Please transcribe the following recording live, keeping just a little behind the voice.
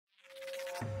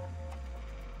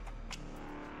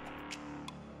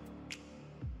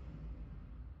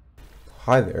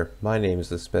Hi there, my name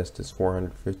is Asbestos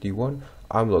 451.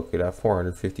 I'm looking at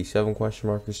 457 question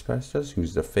mark Asbestos,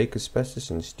 who's the fake Asbestos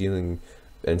and stealing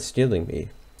me.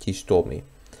 He stole me.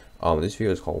 This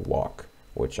video is called Walk,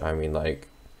 which I mean, like,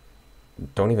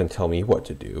 don't even tell me what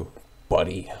to do,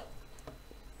 buddy.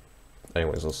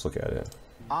 Anyways, let's look at it.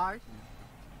 I,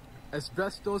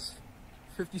 Asbestos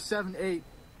 57-8-45.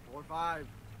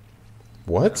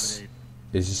 What 7,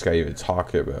 is this guy even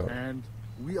talking about? And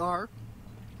we are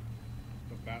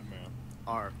The Batman.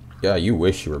 are. Yeah, you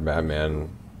wish you were Batman.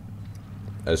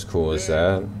 As cool as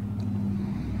that.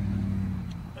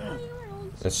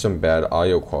 It's some bad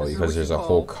audio quality because there's a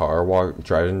whole car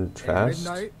driving fast.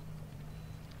 Midnight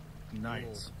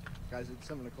nights. Guys, it's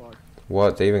 7 o'clock.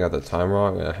 What? They even got the time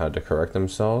wrong and had to correct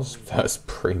themselves? That's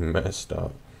pretty messed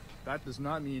up. That does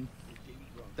not mean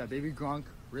that baby Gronk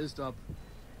raised up.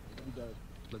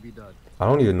 Let be done. I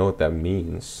don't even know what that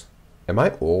means. Am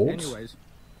I old? Anyways,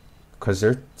 Because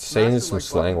they're saying Master some like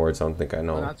slang button. words I don't think I but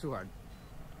know. not too hard.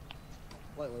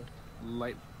 Lightly.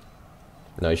 Light.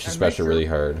 No, you should And smash make it really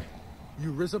sure- hard.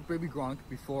 You riz up baby Gronk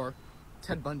before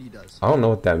Ted Bundy does. I don't know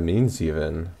what that means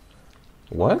even.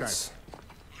 What? Okay.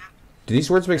 Do these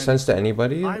words make And sense to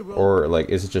anybody? I will- Or like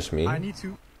is it just me? I need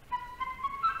to.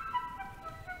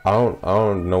 I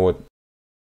don't know what